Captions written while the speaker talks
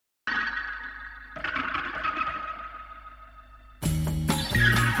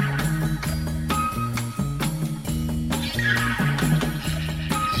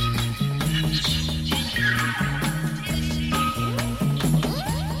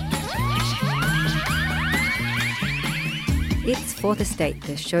It's Fourth Estate,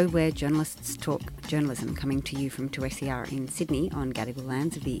 the show where journalists talk journalism, coming to you from 2SER in Sydney on Gadigal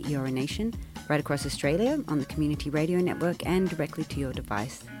lands of the Eora Nation, right across Australia on the Community Radio Network and directly to your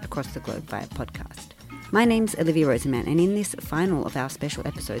device across the globe via podcast. My name's Olivia Rosenman, and in this final of our special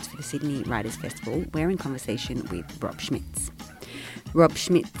episodes for the Sydney Writers' Festival, we're in conversation with Rob Schmitz. Rob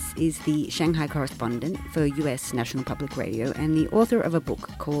Schmitz is the Shanghai correspondent for US National Public Radio and the author of a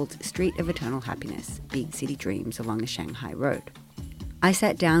book called Street of Eternal Happiness, Big City Dreams Along the Shanghai Road. I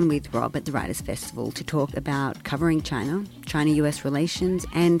sat down with Rob at the Writers' Festival to talk about covering China, China-US relations,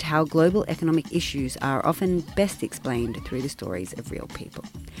 and how global economic issues are often best explained through the stories of real people.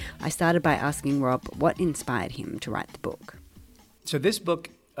 I started by asking Rob what inspired him to write the book. So this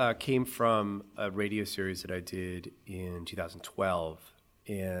book came from a radio series that I did in 2012.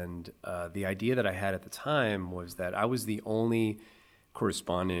 And the idea that I had at the time was that I was the only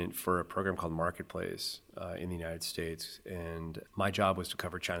correspondent for a program called Marketplace in the United States. And my job was to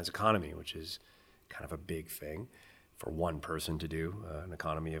cover China's economy, which is kind of a big thing for one person to do, an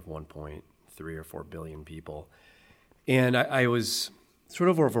economy of 1.3 or 4 billion people. And I was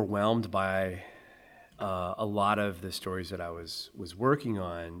sort of overwhelmed by a lot of the stories that I was working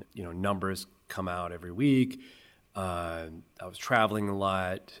on. You know, numbers come out every week. I was traveling a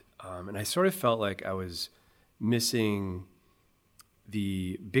lot, and I sort of felt like I was missing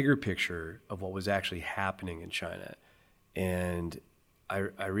the bigger picture of what was actually happening in China. And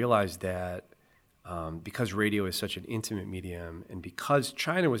I realized that because radio is such an intimate medium, and because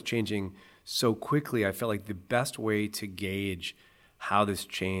China was changing so quickly, I felt like the best way to gauge how this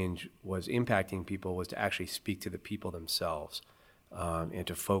change was impacting people was to actually speak to the people themselves, and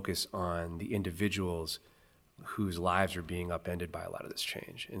to focus on the individuals whose lives are being upended by a lot of this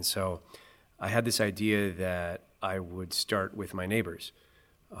change. And so I had this idea that I would start with my neighbors.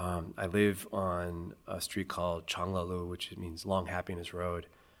 I live on a street called Changlalu, which means Long Happiness Road,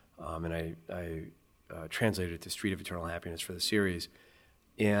 and I translated it to Street of Eternal Happiness for the series.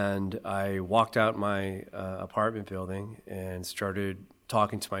 And I walked out my apartment building and started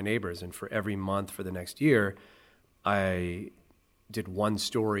talking to my neighbors. And for every month for the next year, I did one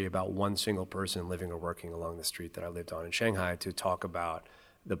story about one single person living or working along the street that I lived on in Shanghai to talk about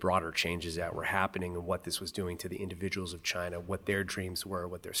the broader changes that were happening and what this was doing to the individuals of China, what their dreams were,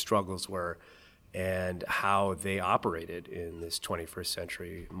 what their struggles were, and how they operated in this 21st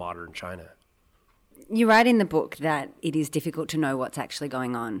century modern China. You write in the book that it is difficult to know what's actually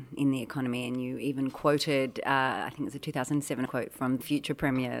going on in the economy, and you even quoted, I think it was a 2007 quote from future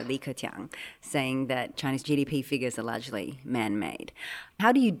Premier Li Keqiang, saying that China's GDP figures are largely man-made.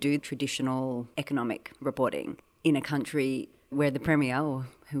 How do you do traditional economic reporting in a country where the Premier, or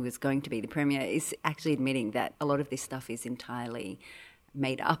who is going to be the Premier, is actually admitting that a lot of this stuff is entirely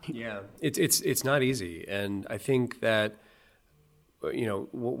made up? Yeah, it's not easy, and I think that, you know,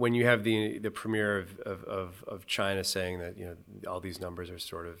 when you have the premier of China saying that, you know, all these numbers are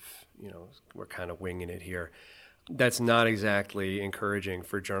sort of, you know, we're kind of winging it here, that's not exactly encouraging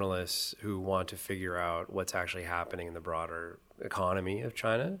for journalists who want to figure out what's actually happening in the broader economy of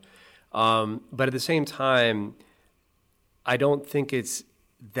China. But at the same time, I don't think it's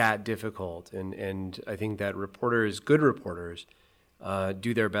that difficult, and I think that good reporters,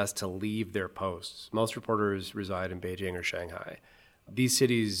 do their best to leave their posts. Most reporters reside in Beijing or Shanghai. These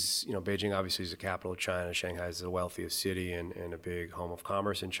cities, you know, Beijing obviously is the capital of China. Shanghai is the wealthiest city and a big home of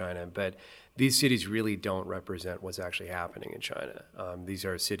commerce in China. But these cities really don't represent what's actually happening in China. These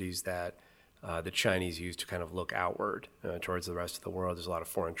are cities that the Chinese use to kind of look outward towards the rest of the world. There's a lot of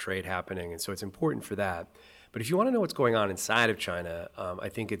foreign trade happening, and so it's important for that. But if you want to know what's going on inside of China, I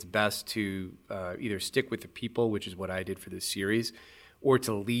think it's best to either stick with the people, which is what I did for this series, or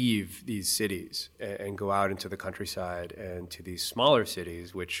to leave these cities and go out into the countryside and to these smaller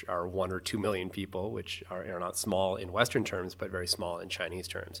cities, which are 1 or 2 million people, which are not small in Western terms, but very small in Chinese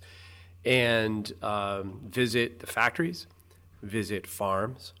terms, and visit the factories, visit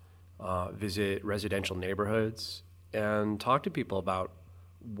farms, visit residential neighborhoods, and talk to people about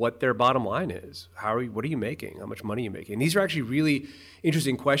what their bottom line is. What are you making? How much money are you making? And these are actually really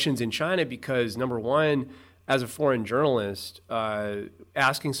interesting questions in China because, number one, as a foreign journalist,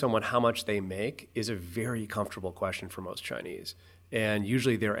 asking someone how much they make is a very comfortable question for most Chinese. And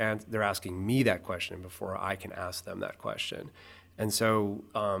usually they're asking me that question before I can ask them that question. And so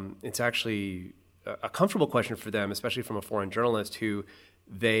it's actually a comfortable question for them, especially from a foreign journalist who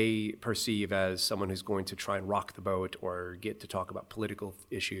they perceive as someone who's going to try and rock the boat or get to talk about political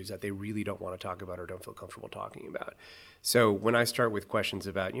issues that they really don't want to talk about or don't feel comfortable talking about. So when I start with questions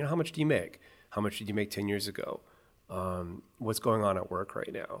about, how much do you make? How much did you make 10 years ago? what's going on at work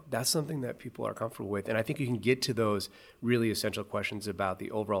right now. That's something that people are comfortable with. And I think you can get to those really essential questions about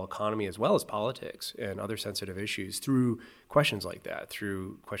the overall economy as well as politics and other sensitive issues through questions like that,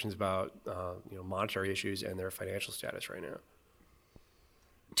 through questions about monetary issues and their financial status right now.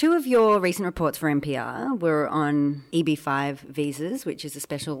 Two of your recent reports for NPR were on EB-5 visas, which is a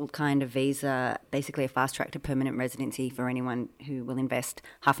special kind of visa, basically a fast track to permanent residency for anyone who will invest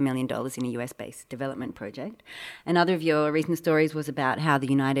 $500,000 in a US-based development project. Another of your recent stories was about how the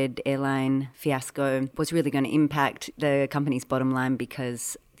United Airline fiasco was really going to impact the company's bottom line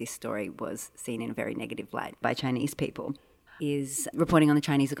because this story was seen in a very negative light by Chinese people. Is reporting on the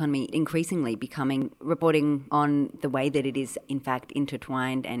Chinese economy increasingly becoming reporting on the way that it is, in fact,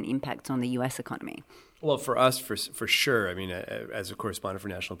 intertwined and impacts on the U.S. economy? Well, for us, for sure. I mean, as a correspondent for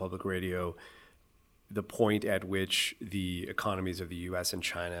National Public Radio, the point at which the economies of the U.S. and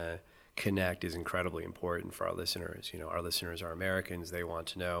China connect is incredibly important for our listeners. Our listeners are Americans. They want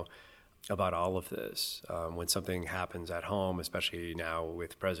to know about all of this. When something happens at home, especially now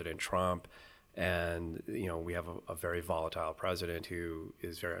with President Trump, and we have a very volatile president who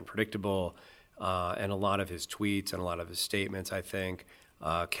is very unpredictable, and a lot of his tweets and a lot of his statements, I think,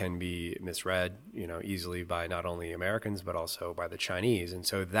 can be misread, easily by not only Americans but also by the Chinese. And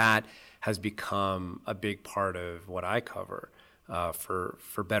so that has become a big part of what I cover,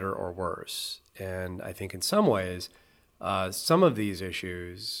 for better or worse. And I think in some ways, some of these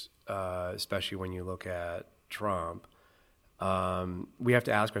issues, especially when you look at Trump, we have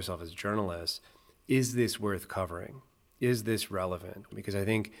to ask ourselves as journalists, is this worth covering? Is this relevant? Because I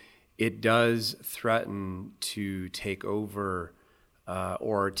think it does threaten to take over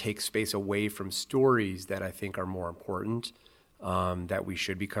or take space away from stories that I think are more important, that we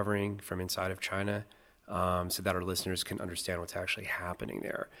should be covering from inside of China, so that our listeners can understand what's actually happening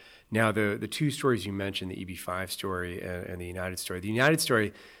there. Now, the two stories you mentioned, the EB-5 story and the United story. The United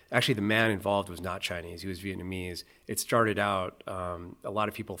story, actually the man involved was not Chinese. He was Vietnamese. It started out, a lot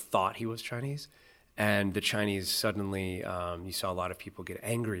of people thought he was Chinese. And the Chinese suddenly, you saw a lot of people get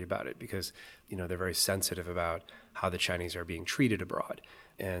angry about it because, they're very sensitive about how the Chinese are being treated abroad.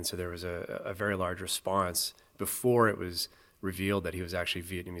 And so there was a very large response before it was revealed that he was actually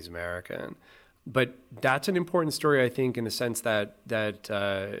Vietnamese American. But that's an important story, I think, in the sense that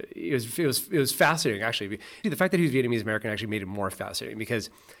it was fascinating, actually. The fact that he was Vietnamese American actually made it more fascinating because,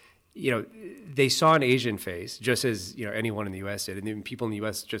 they saw an Asian face, just as anyone in the U.S. did, and then people in the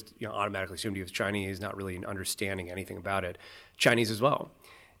U.S. just automatically assumed he was Chinese, not really understanding anything about it. Chinese as well.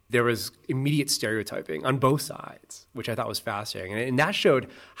 There was immediate stereotyping on both sides, which I thought was fascinating, and that showed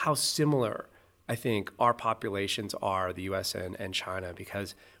how similar I think our populations are, the U.S. and China,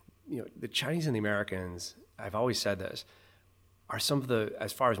 because the Chinese and the Americans, I've always said this, are some of the,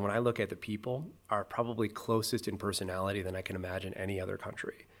 as far as when I look at the people, are probably closest in personality than I can imagine any other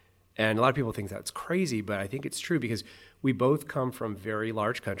country. And a lot of people think that's crazy, but I think it's true because we both come from very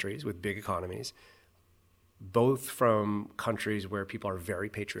large countries with big economies, both from countries where people are very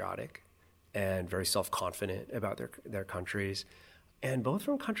patriotic and very self-confident about their countries, and both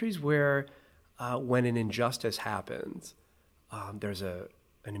from countries where when an injustice happens, there's an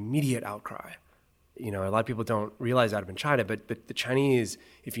immediate outcry. A lot of people don't realize that in China, but the Chinese,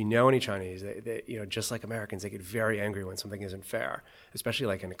 if you know any Chinese, they just like Americans, they get very angry when something isn't fair, especially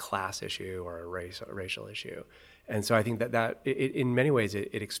like in a class issue or a racial issue. And so I think that in many ways,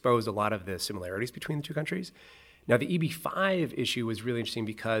 it exposed a lot of the similarities between the two countries. Now, the EB-5 issue was really interesting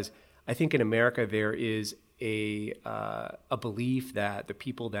because I think in America there is a belief that the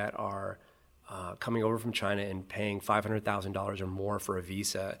people that are coming over from China and paying $500,000 or more for a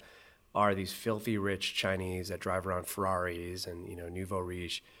visa are these filthy rich Chinese that drive around Ferraris and nouveau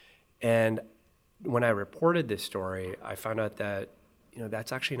riche. And when I reported this story, I found out that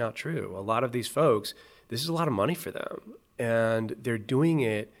that's actually not true. A lot of these folks, this is a lot of money for them, and they're doing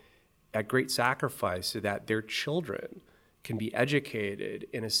it at great sacrifice so that their children can be educated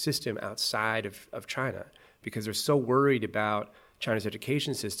in a system outside of China, because they're so worried about China's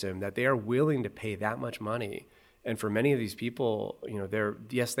education system that they are willing to pay that much money. And for many of these people,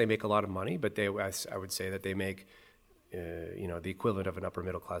 they make a lot of money, but I would say that they make, the equivalent of an upper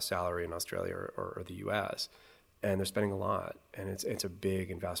middle class salary in Australia or the U.S. And they're spending a lot, and it's a big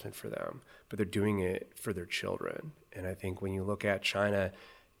investment for them. But they're doing it for their children. And I think when you look at China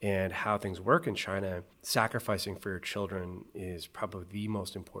and how things work in China, sacrificing for your children is probably the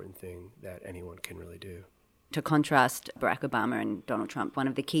most important thing that anyone can really do. To contrast Barack Obama and Donald Trump, one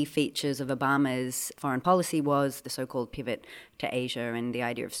of the key features of Obama's foreign policy was the so-called pivot to Asia and the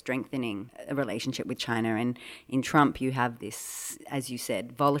idea of strengthening a relationship with China. And in Trump, you have this, as you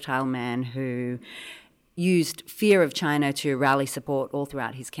said, volatile man who used fear of China to rally support all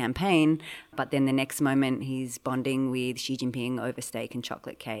throughout his campaign, but then the next moment he's bonding with Xi Jinping over steak and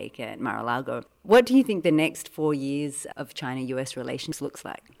chocolate cake at Mar-a-Lago. What do you think the next 4 years of China-US relations looks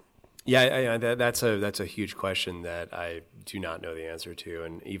like? Yeah, that's a huge question that I do not know the answer to,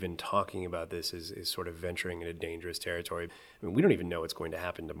 and even talking about this is sort of venturing into dangerous territory. I mean, we don't even know what's going to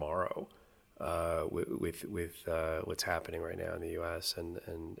happen tomorrow with what's happening right now in the U.S.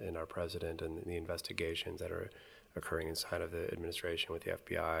 and our president and the investigations that are occurring inside of the administration with the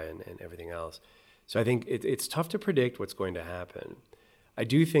FBI and everything else. So I think it's tough to predict what's going to happen. I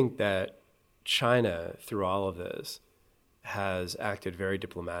do think that China, through all of this, has acted very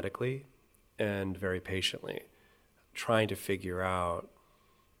diplomatically and very patiently, trying to figure out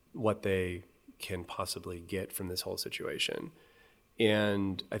what they can possibly get from this whole situation.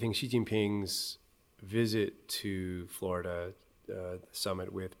 And I think Xi Jinping's visit to Florida, the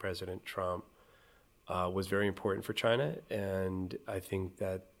summit with President Trump, was very important for China. And I think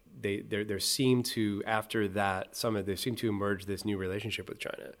that there seemed to, after that summit, there seemed to emerge this new relationship with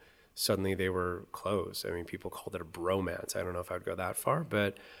China. Suddenly they were close. I mean, people called it a bromance. I don't know if I would go that far,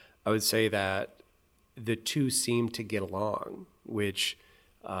 but I would say that the two seemed to get along, which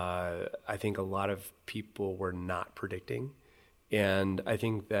I think a lot of people were not predicting. And I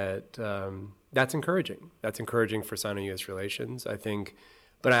think that that's encouraging. That's encouraging for Sino-US relations, I think.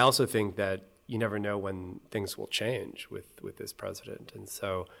 But I also think that you never know when things will change with this president. And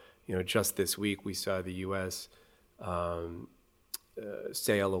so, just this week we saw the U.S.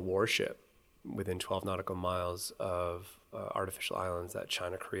 Sail a warship within 12 nautical miles of artificial islands that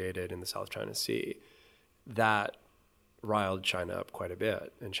China created in the South China Sea. That riled China up quite a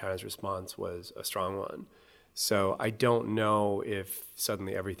bit, and China's response was a strong one. So I don't know if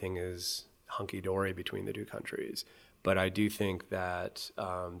suddenly everything is hunky-dory between the two countries, but I do think that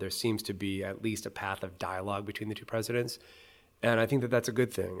there seems to be at least a path of dialogue between the two presidents, and I think that that's a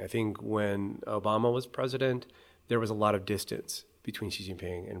good thing. I think when Obama was president, there was a lot of distance between Xi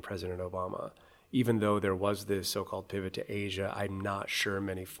Jinping and President Obama. Even though there was this so-called pivot to Asia, I'm not sure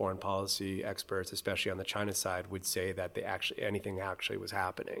many foreign policy experts, especially on the China side, would say that anything actually was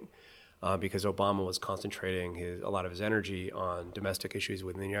happening, because Obama was concentrating a lot of his energy on domestic issues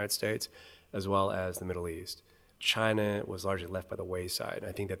within the United States, as well as the Middle East. China was largely left by the wayside, and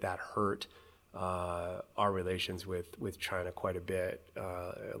I think that hurt our relations with China quite a bit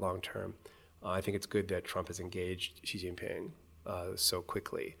long term. I think it's good that Trump has engaged Xi Jinping so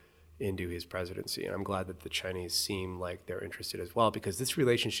quickly into his presidency. And I'm glad that the Chinese seem like they're interested as well, because this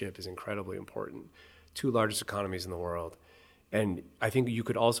relationship is incredibly important. Two largest economies in the world. And I think you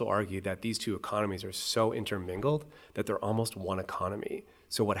could also argue that these two economies are so intermingled that they're almost one economy.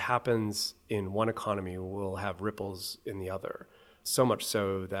 So what happens in one economy will have ripples in the other. So much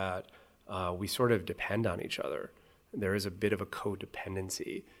so that we sort of depend on each other. There is a bit of a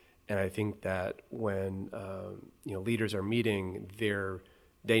codependency. And I think that when leaders are meeting,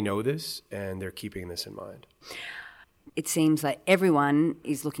 they know this and they're keeping this in mind. It seems like everyone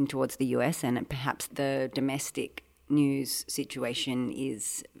is looking towards the US, and perhaps the domestic news situation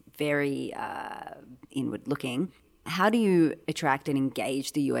is very inward-looking. How do you attract and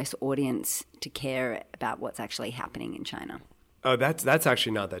engage the US audience to care about what's actually happening in China? Oh, that's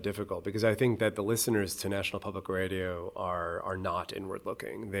actually not that difficult, because I think that the listeners to National Public Radio are not inward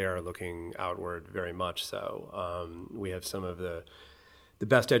looking. They are looking outward very much so. We have some of the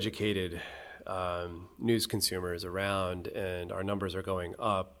best educated news consumers around, and our numbers are going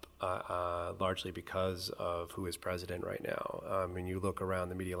up largely because of who is president right now. When you look around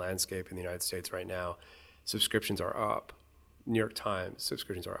the media landscape in the United States right now, subscriptions are up. New York Times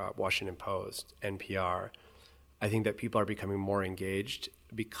subscriptions are up. Washington Post, NPR. I think that people are becoming more engaged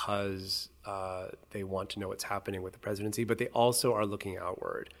because they want to know what's happening with the presidency, but they also are looking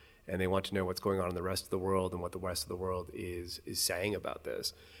outward, and they want to know what's going on in the rest of the world and what the rest of the world is saying about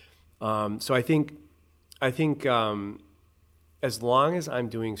this. So I think as long as I'm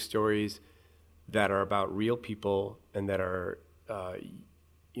doing stories that are about real people and that are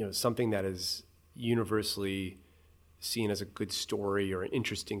something that is universally seen as a good story or an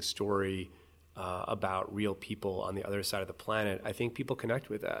interesting story about real people on the other side of the planet, I think people connect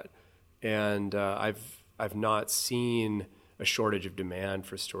with that. And I've not seen a shortage of demand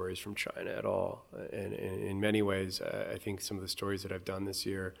for stories from China at all. And in many ways, I think some of the stories that I've done this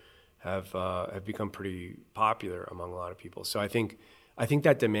year have become pretty popular among a lot of people. So I think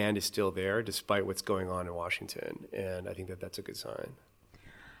that demand is still there despite what's going on in Washington, and I think that that's a good sign.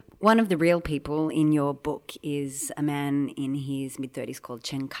 One of the real people in your book is a man in his mid-30s called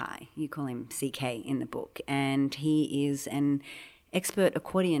Chen Kai. You call him CK in the book. And he is an expert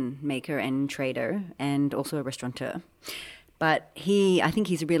accordion maker and trader, and also a restaurateur. But I think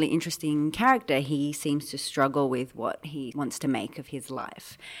he's a really interesting character. He seems to struggle with what he wants to make of his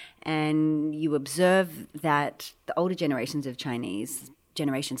life. And you observe that the older generations of Chinese,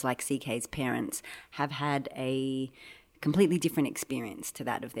 generations like CK's parents, have had a completely different experience to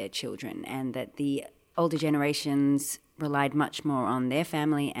that of their children, and that the older generations relied much more on their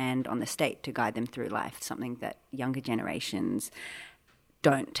family and on the state to guide them through life, something that younger generations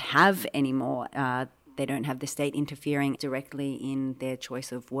don't have anymore. They don't have the state interfering directly in their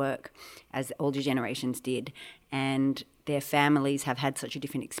choice of work as older generations did, and their families have had such a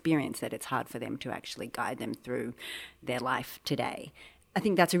different experience that it's hard for them to actually guide them through their life today. I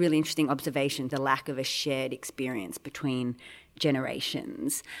think that's a really interesting observation, the lack of a shared experience between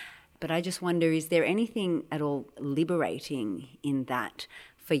generations. But I just wonder, is there anything at all liberating in that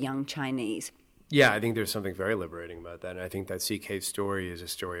for young Chinese? Yeah, I think there's something very liberating about that. And I think that CK's story is a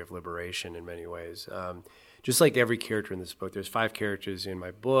story of liberation in many ways. Just like every character in this book, there's 5 characters in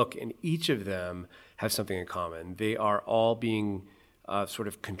my book, and each of them have something in common. They are all being sort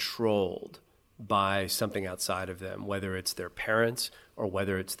of controlled by something outside of them, whether it's their parents or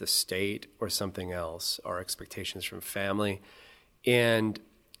whether it's the state or something else, or expectations from family. And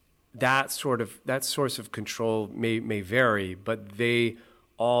that source of control may vary, but they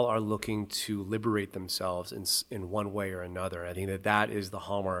all are looking to liberate themselves in one way or another. I think that is the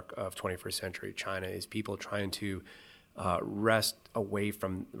hallmark of 21st century China, is people trying to wrest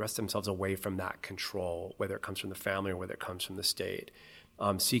themselves away from that control, whether it comes from the family or whether it comes from the state.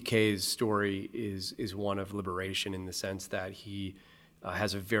 CK's story is one of liberation in the sense that he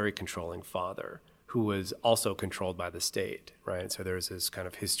has a very controlling father who was also controlled by the state, right? So there's this kind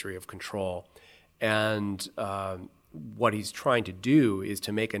of history of control. And what he's trying to do is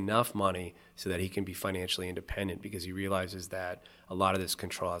to make enough money so that he can be financially independent, because he realizes that a lot of this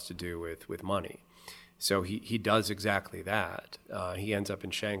control has to do with money. So he does exactly that. He ends up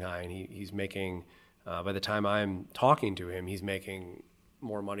in Shanghai, and he's making, by the time I'm talking to him, he's making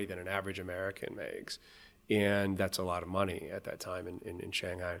more money than an average American makes. And that's a lot of money at that time in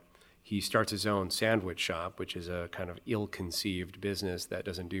Shanghai. He starts his own sandwich shop, which is a kind of ill-conceived business that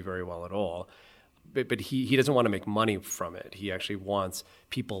doesn't do very well at all. But he doesn't want to make money from it. He actually wants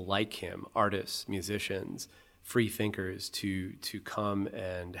people like him, artists, musicians, free thinkers, to come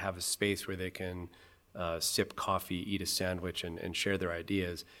and have a space where they can sip coffee, eat a sandwich, and share their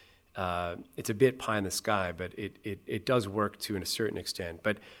ideas. It's a bit pie in the sky, but it does work to a certain extent.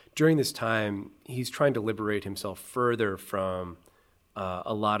 But during this time, he's trying to liberate himself further from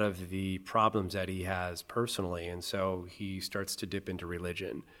a lot of the problems that he has personally, and so he starts to dip into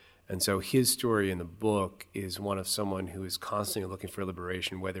religion. And so his story in the book is one of someone who is constantly looking for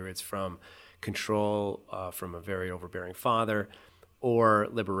liberation, whether it's from control from a very overbearing father, or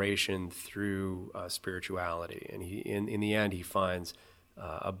liberation through spirituality. And in the end, he finds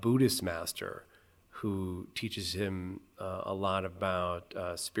a Buddhist master who teaches him a lot about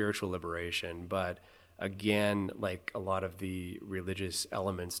spiritual liberation. But again, like a lot of the religious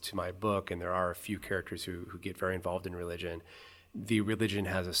elements to my book, and there are a few characters who get very involved in religion, the religion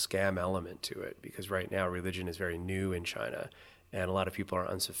has a scam element to it, because right now religion is very new in China, and a lot of people are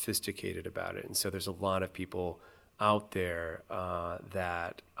unsophisticated about it. And so there's a lot of people out there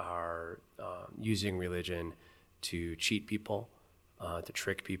that are using religion to cheat people, to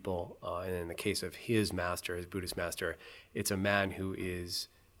trick people. And in the case of his master, his Buddhist master, it's a man who is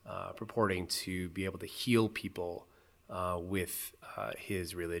purporting to be able to heal people with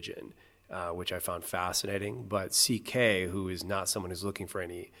his religion, which I found fascinating. But CK, who is not someone who's looking for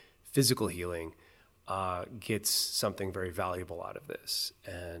any physical healing, gets something very valuable out of this.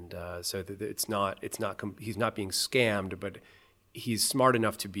 And so he's not being scammed, but he's smart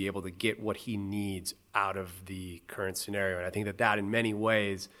enough to be able to get what he needs out of the current scenario. And I think that in many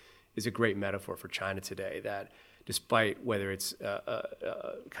ways is a great metaphor for China today, that despite whether it's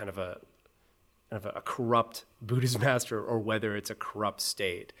kind of a corrupt Buddhist master or whether it's a corrupt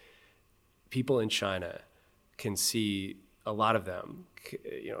state, people in China can see, a lot of them,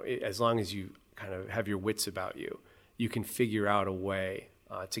 as long as you kind of have your wits about you, you can figure out a way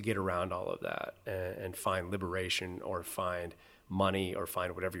to get around all of that and find liberation, or find money, or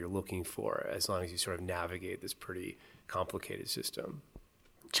find whatever you're looking for, as long as you sort of navigate this pretty complicated system.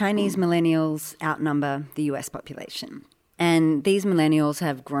 Chinese millennials outnumber the US population. And these millennials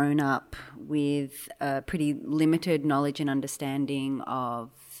have grown up with a pretty limited knowledge and understanding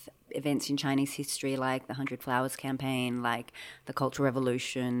of events in Chinese history, like the 100 Flowers campaign, like the Cultural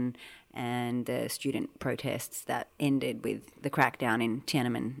Revolution, and the student protests that ended with the crackdown in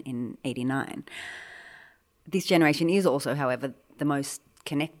Tiananmen in '89. This generation is also, however, the most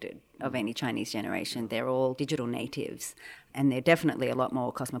connected of any Chinese generation. They're all digital natives, and they're definitely a lot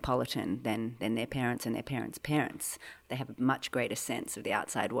more cosmopolitan than their parents and their parents' parents. They have a much greater sense of the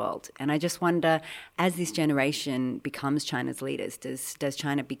outside world. And I just wonder, as this generation becomes China's leaders, does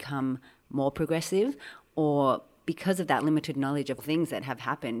China become more progressive, or because of that limited knowledge of things that have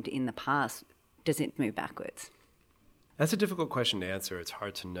happened in the past, does it move backwards? That's a difficult question to answer. It's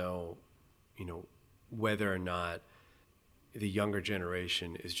hard to know, whether or not the younger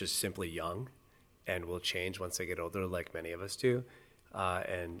generation is just simply young and will change once they get older, like many of us do.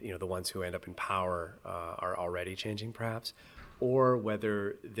 And the ones who end up in power are already changing, perhaps, or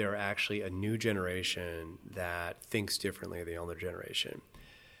whether they're actually a new generation that thinks differently than the older generation.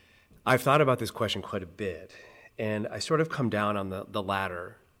 I've thought about this question quite a bit, and I sort of come down on the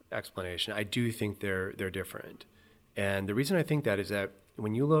latter explanation. I do think they're different. And the reason I think that is that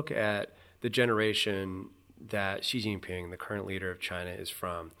when you look at the generation that Xi Jinping, the current leader of China, is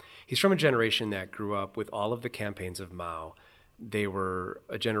from, he's from a generation that grew up with all of the campaigns of Mao. They were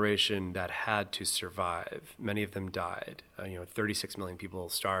a generation that had to survive. Many of them died. 36 million people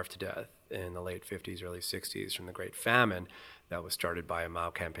starved to death in the late 50s, early 60s from the Great Famine that was started by a Mao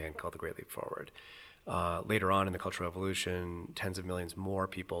campaign called the Great Leap Forward. Later on in the Cultural Revolution, tens of millions more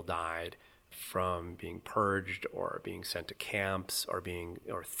people died from being purged or being sent to camps or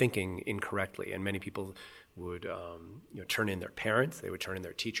thinking incorrectly. And many people would turn in their parents, they would turn in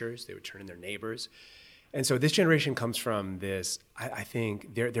their teachers, they would turn in their neighbors. And so this generation comes from this, I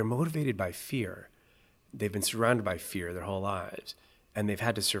think they're motivated by fear. They've been surrounded by fear their whole lives, and they've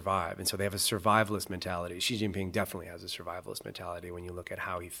had to survive. And so they have a survivalist mentality. Xi Jinping definitely has a survivalist mentality when you look at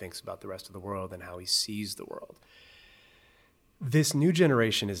how he thinks about the rest of the world and how he sees the world. This new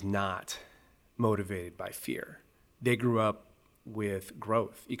generation is not motivated by fear. They grew up with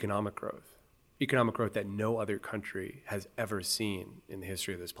growth, economic growth that no other country has ever seen in the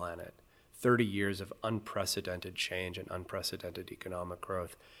history of this planet. 30 years of unprecedented change and unprecedented economic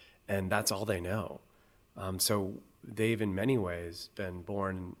growth, and that's all they know. So they've in many ways been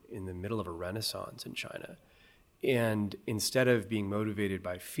born in the middle of a renaissance in China. And instead of being motivated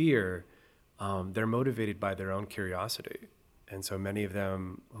by fear, they're motivated by their own curiosity. And so many of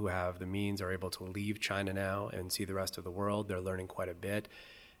them who have the means are able to leave China now and see the rest of the world. They're learning quite a bit.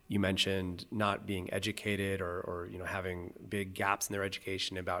 You mentioned not being educated or having big gaps in their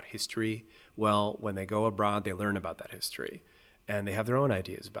education about history. Well, when they go abroad, they learn about that history. And they have their own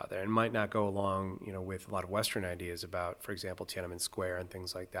ideas about that. And it might not go along, with a lot of Western ideas about, for example, Tiananmen Square and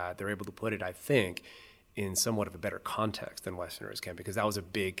things like that. They're able to put it, I think, in somewhat of a better context than Westerners can, because that was a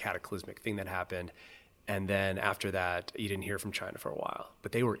big cataclysmic thing that happened. And then after that, you didn't hear from China for a while.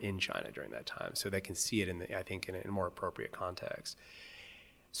 But they were in China during that time, so they can see it, in a more appropriate context.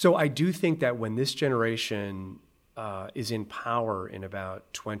 So I do think that when this generation is in power in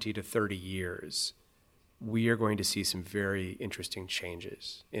about 20 to 30 years, we are going to see some very interesting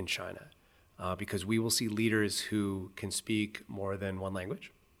changes in China because we will see leaders who can speak more than one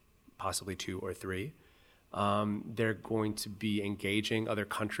language, possibly two or three. They're going to be engaging other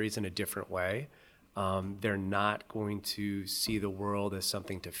countries in a different way. They're not going to see the world as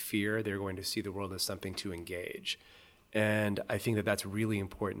something to fear. They're going to see the world as something to engage. And I think that that's really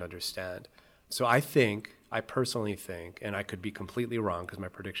important to understand. So I personally think, and I could be completely wrong because my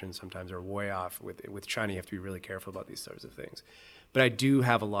predictions sometimes are way off. With China, you have to be really careful about these sorts of things. But I do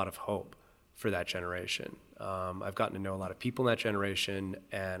have a lot of hope for that generation. I've gotten to know a lot of people in that generation,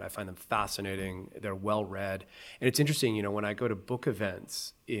 and I find them fascinating. They're well-read. And it's interesting, when I go to book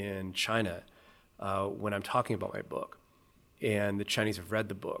events in China, when I'm talking about my book, and the Chinese have read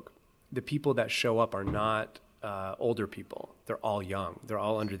the book, the people that show up are not older people. They're all young. They're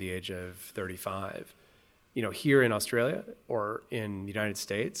all under the age of 35. Here in Australia or in the United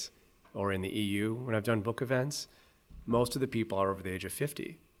States or in the EU, when I've done book events, most of the people are over the age of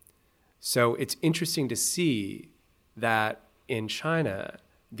 50. So it's interesting to see that in China,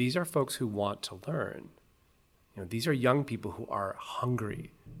 these are folks who want to learn. These are young people who are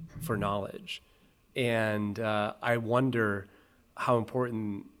hungry for knowledge. And I wonder how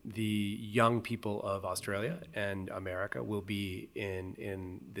important the young people of Australia and America will be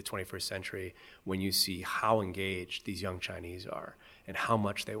in the 21st century when you see how engaged these young Chinese are and how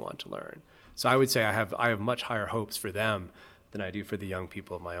much they want to learn. So I would say I have much higher hopes for them than I do for the young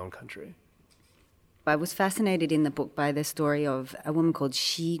people of my own country. I was fascinated in the book by the story of a woman called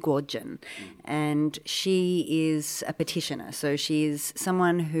Xi Guozhen, and she is a petitioner. So she is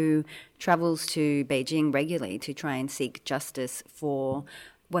someone who travels to Beijing regularly to try and seek justice for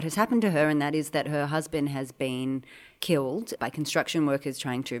what has happened to her, and that is that her husband has been killed by construction workers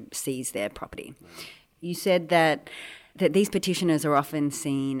trying to seize their property. You said that that these petitioners are often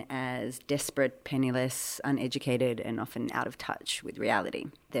seen as desperate, penniless, uneducated, and often out of touch with reality.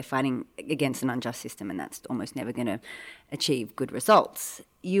 They're fighting against an unjust system, and that's almost never going to achieve good results.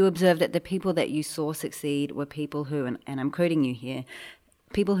 You observed that the people that you saw succeed were people who, and I'm quoting you here,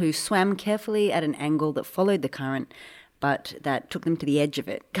 people who swam carefully at an angle that followed the current, but that took them to the edge of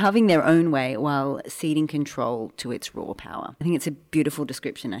it, carving their own way while ceding control to its raw power. I think it's a beautiful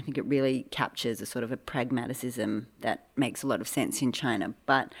description. I think it really captures a sort of a pragmatism that makes a lot of sense in China.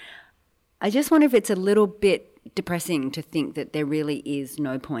 But I just wonder if it's a little bit depressing to think that there really is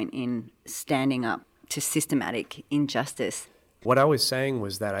no point in standing up to systematic injustice. What I was saying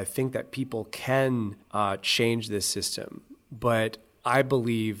was that I think that people can change this system, but I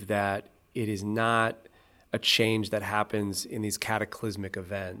believe that it is not a change that happens in these cataclysmic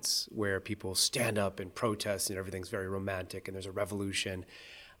events where people stand up and protest and everything's very romantic and there's a revolution.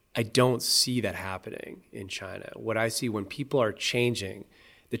 I don't see that happening in China. What I see when people are changing,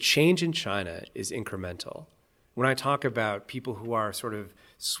 the change in China is incremental. When I talk about people who are sort of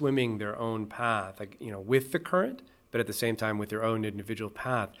swimming their own path, like, with the current, but at the same time with their own individual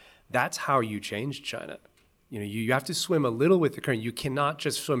path, that's how you change China. You have to swim a little with the current. You cannot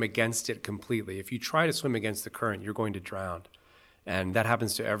just swim against it completely. If you try to swim against the current, you're going to drown. And that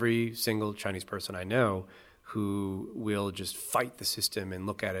happens to every single Chinese person I know who will just fight the system and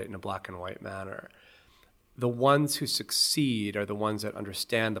look at it in a black and white manner. The ones who succeed are the ones that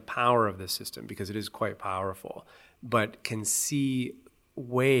understand the power of the system, because it is quite powerful, but can see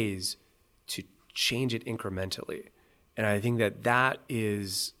ways to change it incrementally. And I think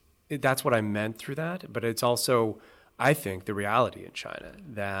that's what I meant through that, but it's also, I think, the reality in China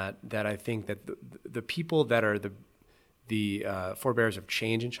that I think that the people that are the forebears of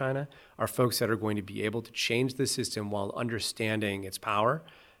change in China are folks that are going to be able to change the system while understanding its power,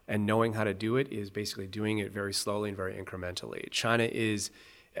 and knowing how to do it is basically doing it very slowly and very incrementally. China is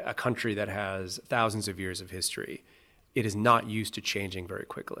a country that has thousands of years of history. It is not used to changing very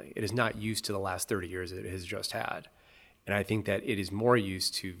quickly. It is not used to the last 30 years that it has just had. And I think that it is more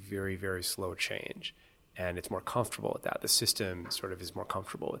used to very, very slow change, and it's more comfortable with that. The system sort of is more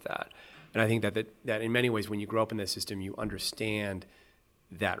comfortable with that. And I think that in many ways, when you grow up in this system, you understand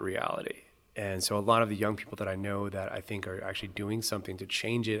that reality. And so a lot of the young people that I know that I think are actually doing something to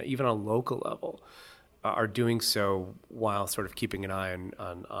change it, even on a local level, are doing so while sort of keeping an eye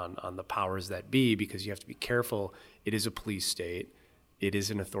on the powers that be, because you have to be careful. It is a police state. It is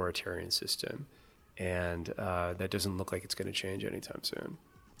an authoritarian system. And that doesn't look like it's going to change anytime soon.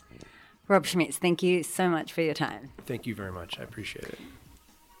 Rob Schmitz, thank you so much for your time. Thank you very much. I appreciate it.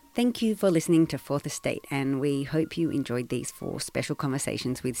 Thank you for listening to Fourth Estate, and we hope you enjoyed these 4 special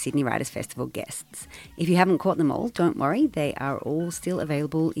conversations with Sydney Writers' Festival guests. If you haven't caught them all, don't worry, they are all still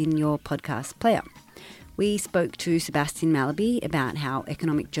available in your podcast player. We spoke to Sebastian Mallaby about how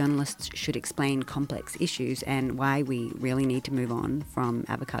economic journalists should explain complex issues and why we really need to move on from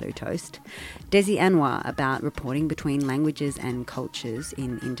avocado toast. Desi Anwar about reporting between languages and cultures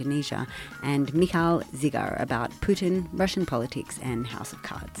in Indonesia. And Michal Zigar about Putin, Russian politics and House of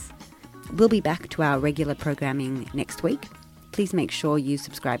Cards. We'll be back to our regular programming next week. Please make sure you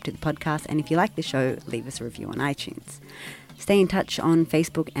subscribe to the podcast, and if you like the show, leave us a review on iTunes. Stay in touch on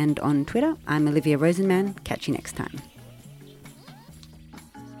Facebook and on Twitter. I'm Olivia Rosenman. Catch you next time.